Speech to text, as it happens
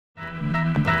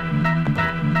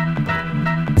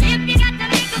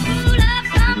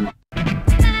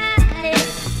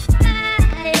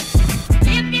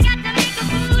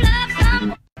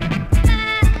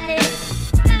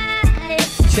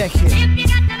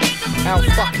Our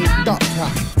fucking doctor.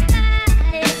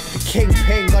 The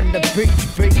kingpin on the beach.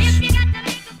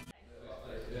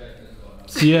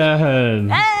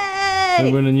 Xian!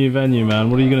 Hey! We're in a new venue,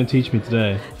 man. What are you going to teach me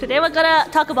today? Today we're gonna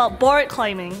talk about board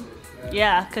climbing.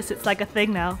 Yeah, because it's like a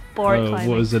thing now. Board climbing.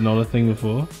 What, was it not a thing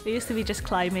before? It used to be just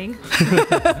climbing.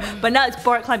 But now it's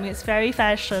board climbing. It's very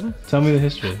fashion. Tell me the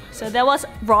history. So there was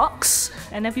rocks,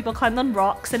 and then people climbed on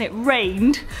rocks, and it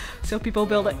rained. So people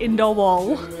built an indoor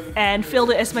wall and filled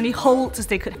it as many holes as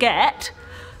they could get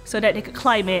so that they could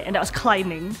climb it, and that was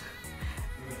climbing.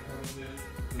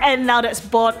 And now that's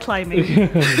board climbing.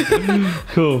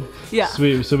 Cool. Yeah.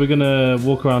 Sweet. So we're gonna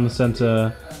walk around the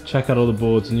center, check out all the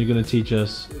boards, and you're gonna teach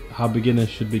us how beginners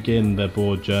should begin their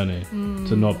board journey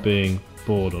to not being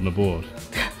bored on a board.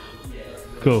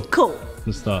 Cool. Cool.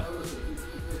 Let's start.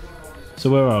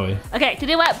 So where are we? Okay,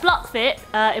 today we're at Blockfit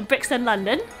in Brixton,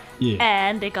 London. Yeah.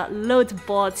 And they got loads of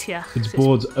boards here. It's So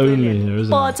boards only brilliant. here,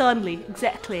 isn't Boards it? only,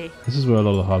 exactly. This is where a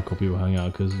lot of the hardcore people hang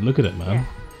out, because look at it, man. Yeah.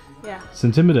 Yeah. It's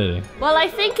intimidating. Well, I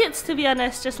think it's, to be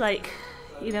honest, just like,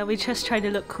 you know, we just try to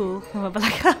look cool. And we're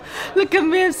like, look at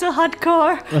me, I'm so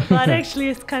hardcore. But actually,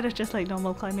 it's kind of just like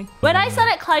normal climbing. When I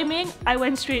started climbing, I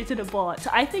went straight to the board. So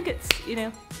I think it's, you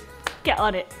know, get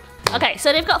on it. Okay,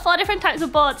 so they've got 4 different types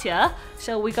of boards here.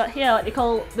 So we got here what they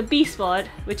call the beast board,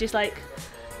 which is like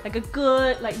a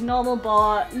good, like normal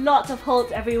board. Lots of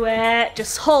holds everywhere,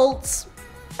 just holds.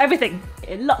 Everything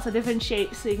in lots of different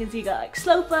shapes. So you can see you got like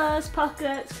slopers,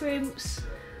 pockets, crimps,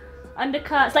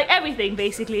 undercuts, like everything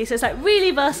basically. So it's like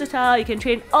really versatile. You can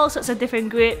train all sorts of different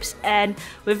grips, and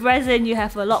with resin you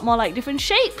have a lot more like different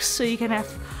shapes, so you can have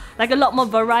like a lot more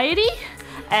variety,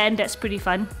 and that's pretty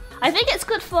fun. I think it's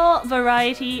good for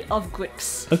variety of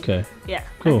grips. Okay. Yeah,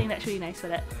 Cool. I think that's really nice for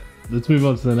that. Let's move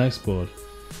on to the next board.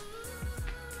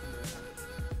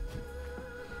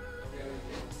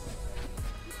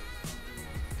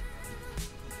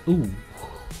 Ooh,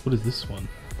 what is this one?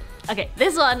 Okay,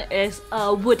 this one is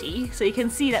woody, so you can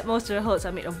see that most of the holds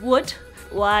are made of wood.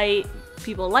 Why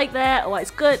people like that, or why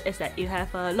it's good, is that you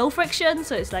have low friction,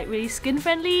 so it's like really skin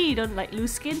friendly, you don't like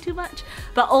lose skin too much.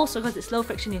 But also because it's low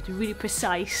friction, you have to be really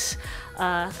precise,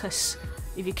 because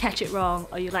if you catch it wrong,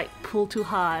 or you like pull too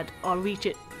hard, or reach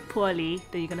it poorly,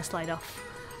 then you're gonna slide off.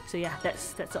 So yeah,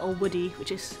 that's the old woody,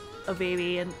 which is a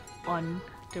variant on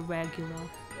the regular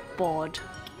board.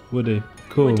 Woody.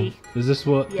 Cool. Woody. Is this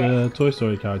what Yeah. the Toy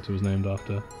Story character was named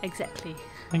after? Exactly.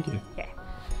 Thank you. Yeah.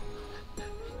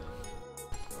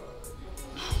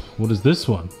 What is this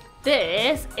one?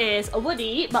 This is a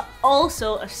woody, but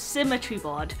also a symmetry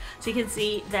board. So you can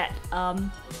see that,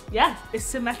 yeah, it's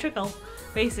symmetrical,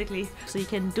 basically. So you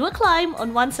can do a climb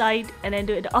on one side and then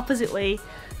do it the opposite way,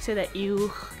 so that you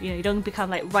don't become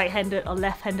like right-handed or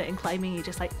left-handed in climbing. You're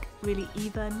just like really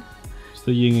even. It's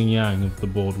the yin and yang of the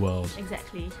board world.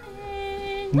 Exactly.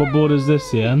 What board is this,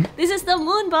 Xian? This is the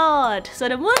moon board. So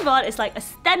the moon board is like a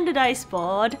standardized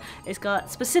board. It's got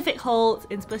specific holds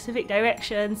in specific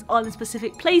directions, all in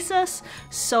specific places,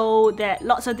 so that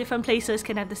lots of different places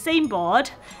can have the same board,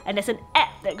 and there's an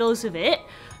app that goes with it.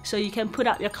 So you can put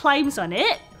up your climbs on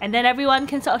it, and then everyone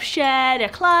can sort of share their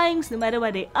climbs no matter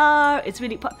where they are. It's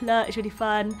really popular, it's really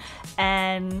fun,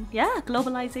 and yeah,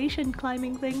 globalization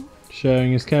climbing thing.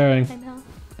 Sharing is caring. I know.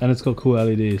 And it's got cool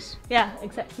LEDs. Yeah,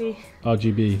 exactly.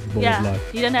 RGB, board Yeah,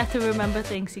 life. you don't have to remember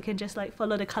things, you can just like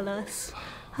follow the colors.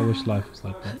 I wish life was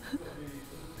like that.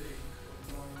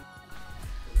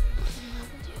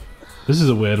 This is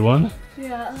a weird one.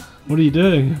 Yeah. What are you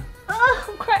doing?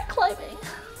 I'm crack climbing.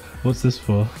 What's this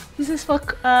for? This is for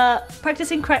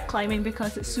practicing crack climbing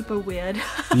because it's super weird.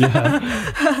 Yeah.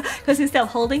 Because instead of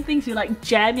holding things, you like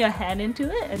jam your hand into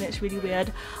it, and it's really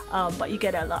weird. But you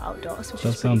get it a lot outdoors, which That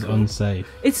is pretty sounds cool. unsafe.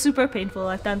 It's super painful.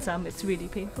 I've done some. It's really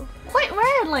painful. Quite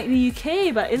rare in like the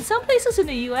UK, but in some places in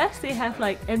the US, they have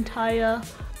like entire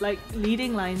like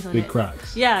leading lines on Big it.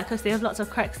 cracks. Yeah, because they have lots of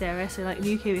cracks there. Right? So like in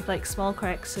the UK, we have like small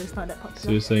cracks, so it's not that popular.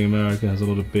 So you're saying America has a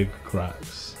lot of big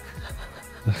cracks?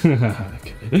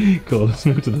 Okay, cool, let's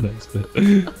move to the next bit.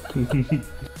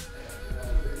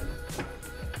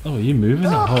 Oh, are you moving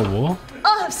that whole wall?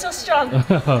 Oh, I'm so strong.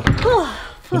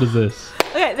 What is this?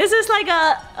 Okay, this is like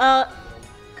a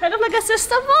kind of like a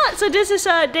system board. So this is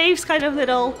Dave's kind of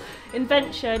little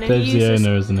invention. And Dave's he uses, the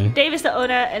owner, isn't he? Dave is the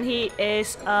owner, and he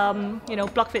is, you know,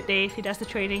 Blockfit Dave. He does the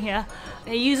training here.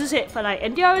 And he uses it for like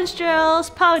endurance drills,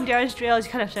 power endurance drills.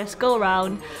 You kind of just go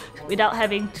around without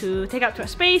having to take up too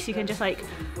much space. You can just like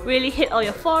really hit all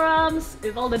your forearms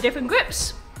with all the different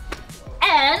grips.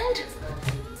 And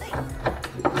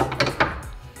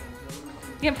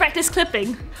you can practice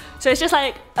clipping. So it's just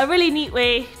like a really neat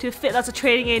way to fit lots of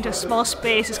training into a small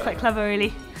space. It's quite clever,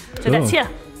 really. So Cool. that's here.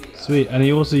 Sweet. And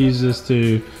he also uses this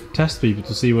to test people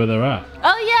to see where they're at.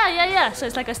 Oh yeah. So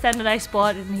it's like a standardized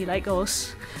board, and he like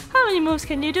goes, "How many moves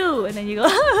can you do?" And then you go,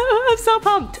 "I'm so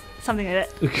pumped." Something like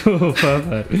that. Cool,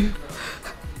 perfect.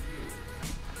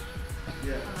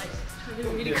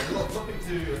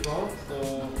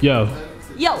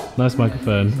 Yo, nice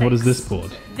microphone. What is this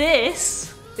board?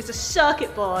 This is a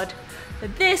circuit board. So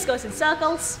this goes in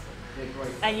circles,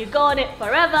 and you go on it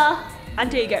forever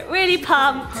until you get really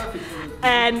pumped.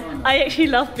 And I actually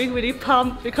love being really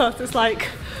pumped because it's like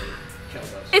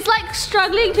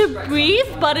struggling to breathe,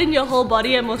 but in your whole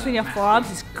body and mostly in your forearms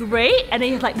is great. And then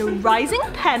you have like the rising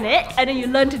panic, and then you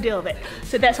learn to deal with it.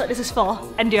 So that's what this is for,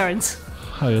 endurance.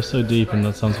 Oh, you're so deep and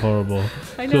that sounds horrible.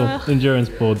 I know. Cool, endurance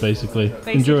board basically.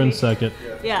 Endurance circuit.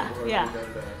 Yeah.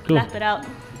 Cool. Lap it out.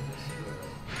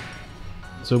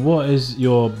 So what is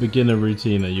your beginner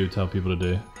routine that you tell people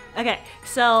to do? Okay,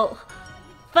 so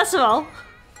first of all,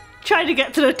 try to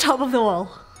get to the top of the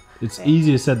wall. It's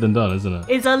easier said than done, isn't it?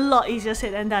 It's a lot easier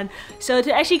said than done. So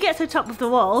to actually get to the top of the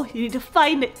wall, you need to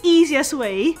find the easiest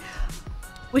way,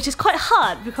 which is quite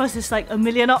hard because there's like a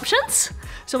million options.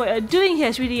 So what you're doing here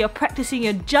is really you're practicing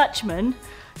your judgment.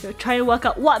 You're trying to work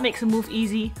out what makes a move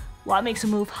easy, what makes a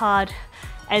move hard.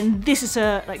 And this is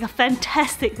a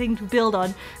fantastic thing to build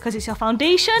on because it's your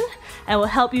foundation and will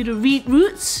help you to read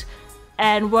routes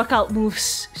and work out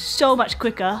moves so much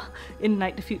quicker in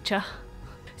like the future.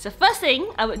 So first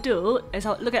thing I would do is I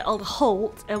would look at all the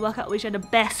holds and work out which are the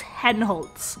best hand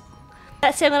holds.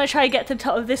 Let's say I'm going to try to get to the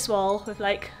top of this wall with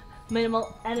like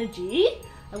minimal energy.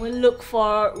 I'm going to look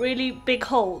for really big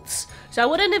holds. So I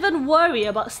wouldn't even worry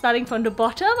about starting from the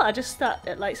bottom. I just start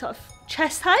at like sort of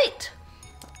chest height.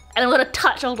 And I'm going to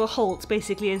touch all the holds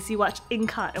basically and see what's in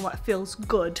cut and what feels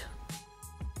good.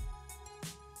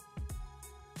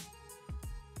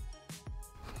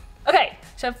 Okay,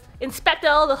 so I've inspected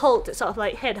all the holds at sort of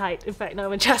like head height, in fact not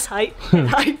even chest height, head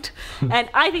height. And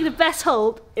I think the best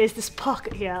hold is this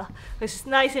pocket here, because it's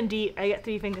nice and deep, I get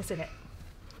 3 fingers in it.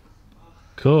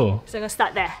 Cool. So I'm going to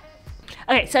start there.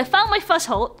 Okay, so I found my first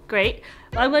hold, great.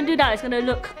 What I'm going to do now is going to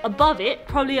look above it,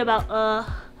 probably about,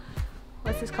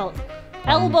 what's this called?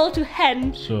 Elbow to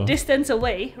hand distance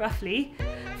away, roughly,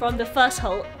 from the first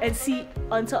hold, and see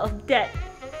on sort of that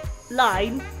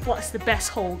line what's the best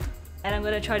hold. And I'm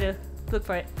going to try to look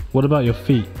for it. What about your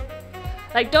feet?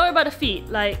 Like, don't worry about the feet.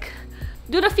 Like,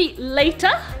 do the feet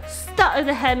later. Start with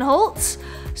the hand holds,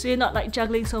 so you're not like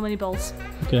juggling so many balls.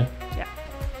 Okay. Yeah.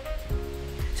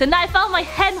 So now I found my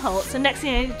hand holds. The next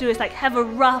thing I need to do is like have a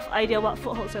rough idea what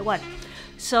foot holds I want.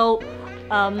 So,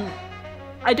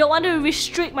 I don't want to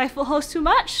restrict my footholds too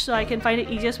much, so I can find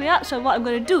the easiest way up. So what I'm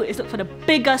going to do is look for the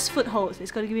biggest footholds.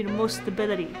 It's going to give me the most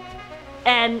stability.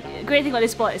 And the great thing about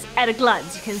this board is at a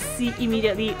glance, you can see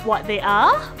immediately what they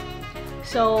are.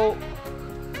 So,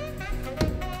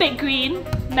 big green,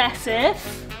 massive.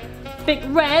 Big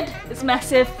red is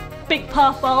massive. Big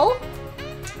purple.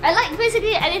 I like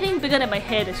basically anything bigger than my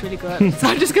head is really good. So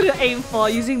I'm just going to aim for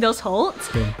using those holds.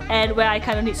 Okay. And where I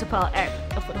kind of need support, add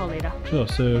a foothold later. Sure,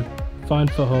 so find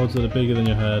footholds that are bigger than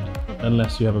your head,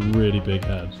 unless you have a really big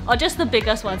head. Or just the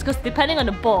biggest ones, because depending on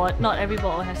the board, not every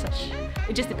board has such.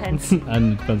 It just depends.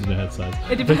 And it depends on your head size.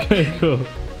 It depends. Okay, cool.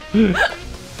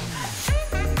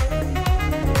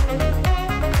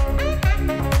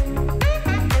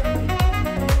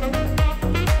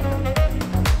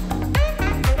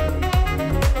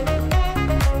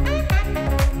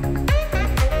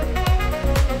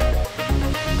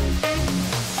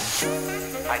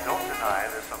 I don't deny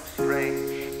there's some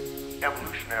strange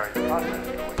evolutionary process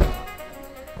going on,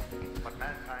 but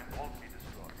mankind won't be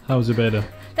destroyed. How was your beta?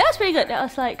 That was pretty good. That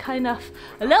was like kind of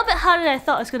a little bit harder than I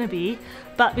thought it was going to be,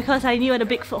 but because I knew where the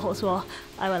big footholds were,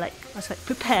 I was like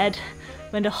prepared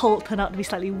when the hold turned out to be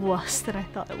slightly worse than I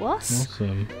thought it was.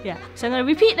 Awesome. Yeah, so I'm going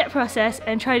to repeat that process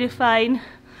and try to find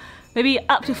maybe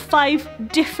up to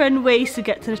 5 different ways to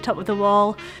get to the top of the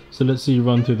wall. So let's see you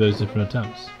run through those different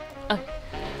attempts. Okay.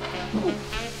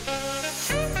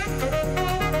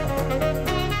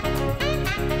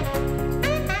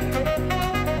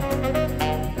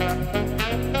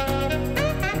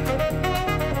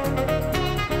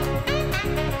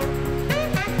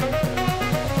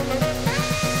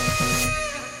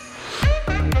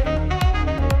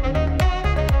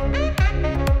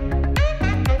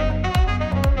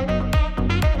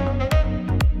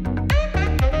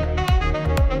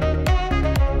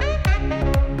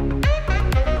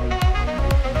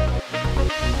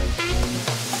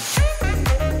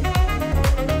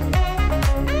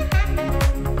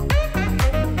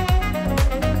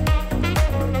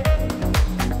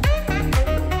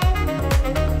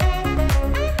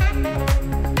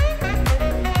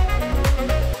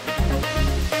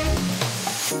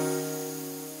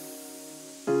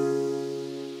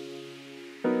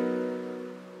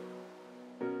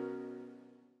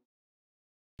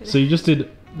 So you just did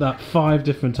that 5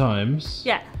 different times.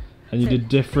 Yeah. And you did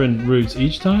different routes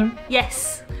each time?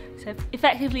 Yes. So I've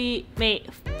effectively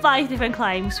made 5 different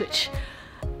climbs, which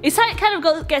it's how it kind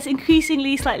of gets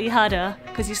increasingly slightly harder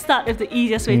because you start with the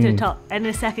easiest way to the top and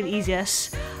the second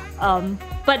easiest.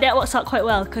 But that works out quite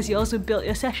well because you also built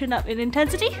your session up in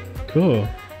intensity. Cool.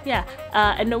 Yeah.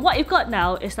 And then what you've got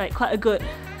now is like quite a good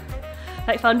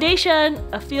like foundation,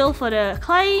 a feel for the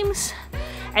climbs,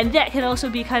 and that can also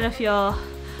be kind of your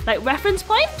like reference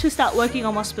point to start working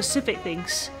on more specific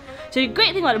things. So the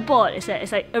great thing about the board is that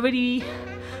it's like a really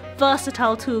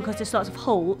versatile tool because there's lots of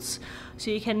holds.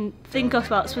 So you can think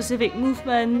about specific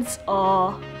movements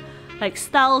or like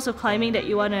styles of climbing that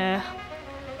you want to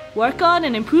work on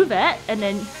and improve at, and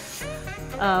then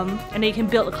you can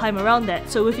build a climb around that.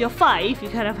 So with your 5, you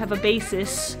kind of have a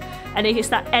basis and then you can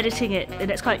start editing it, and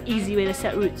that's quite an easy way to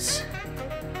set routes.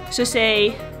 So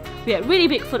say we had really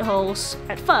big footholds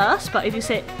at first, but if you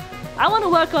said, I want to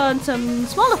work on some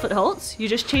smaller footholds, you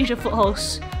just change the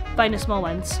footholds, find the small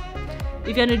ones.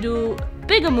 If you want to do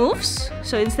bigger moves,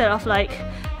 so instead of like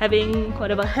having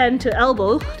whatever hand to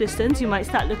elbow distance, you might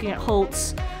start looking at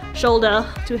holds shoulder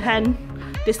to hand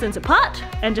distance apart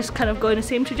and just kind of go in the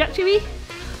same trajectory.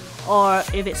 Or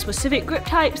if it's specific grip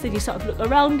types, then you sort of look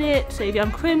around it. So if you're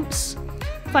on crimps,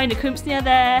 find the crimps near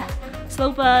there,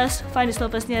 slopers, find the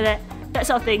slopers near there, that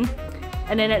sort of thing.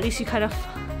 And then at least you kind of,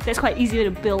 that's quite easy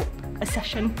to build a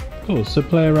session. Cool, so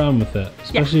play around with it.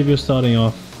 Especially if you're starting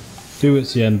off, do what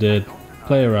Xian did,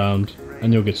 play around,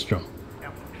 and you'll get strong.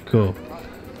 Cool.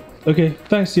 Okay,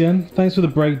 thanks Xian. Thanks for the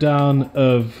breakdown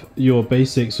of your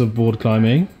basics of board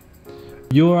climbing.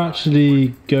 You're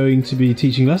actually going to be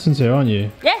teaching lessons here, aren't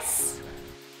you? Yes!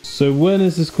 So when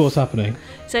is this course happening?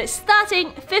 So it's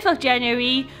starting 5th of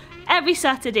January, every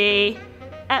Saturday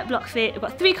at BlockFit. We've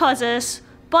got 3 courses: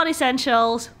 board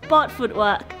essentials, board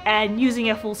footwork, and using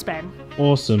your full span.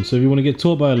 Awesome. So if you want to get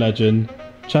taught by a legend,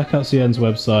 check out Xian's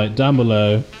website down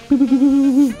below.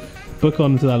 Book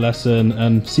on to that lesson,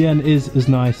 and Xian is as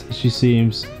nice as she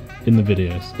seems in the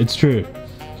videos. It's true.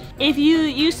 If you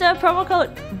use the promo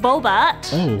code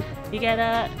BOBAT, Oh. you get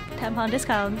a £10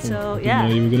 discount. So Didn't yeah.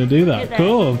 know you were going to do that.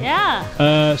 Cool.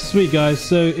 Yeah. Sweet guys.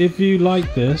 So if you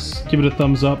like this, give it a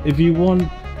thumbs up. If you want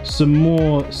some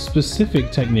more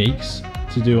specific techniques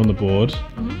to do on the board,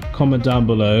 comment down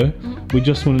below. We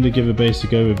just wanted to give a basic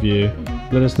overview.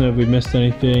 Let us know if we missed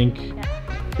anything. Yeah.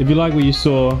 If you like what you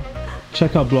saw,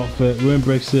 check out BlockFit. We're in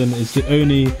Brixton. It's the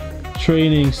only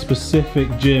training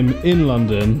specific gym in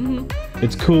London.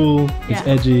 It's cool, it's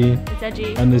edgy,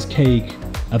 and there's cake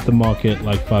at the market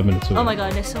like 5 minutes away. Oh my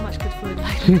god, there's so much good food.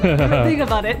 Like, think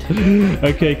about it.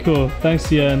 Okay, cool. Thanks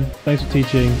Xian. Thanks for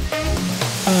teaching.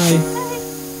 Bye.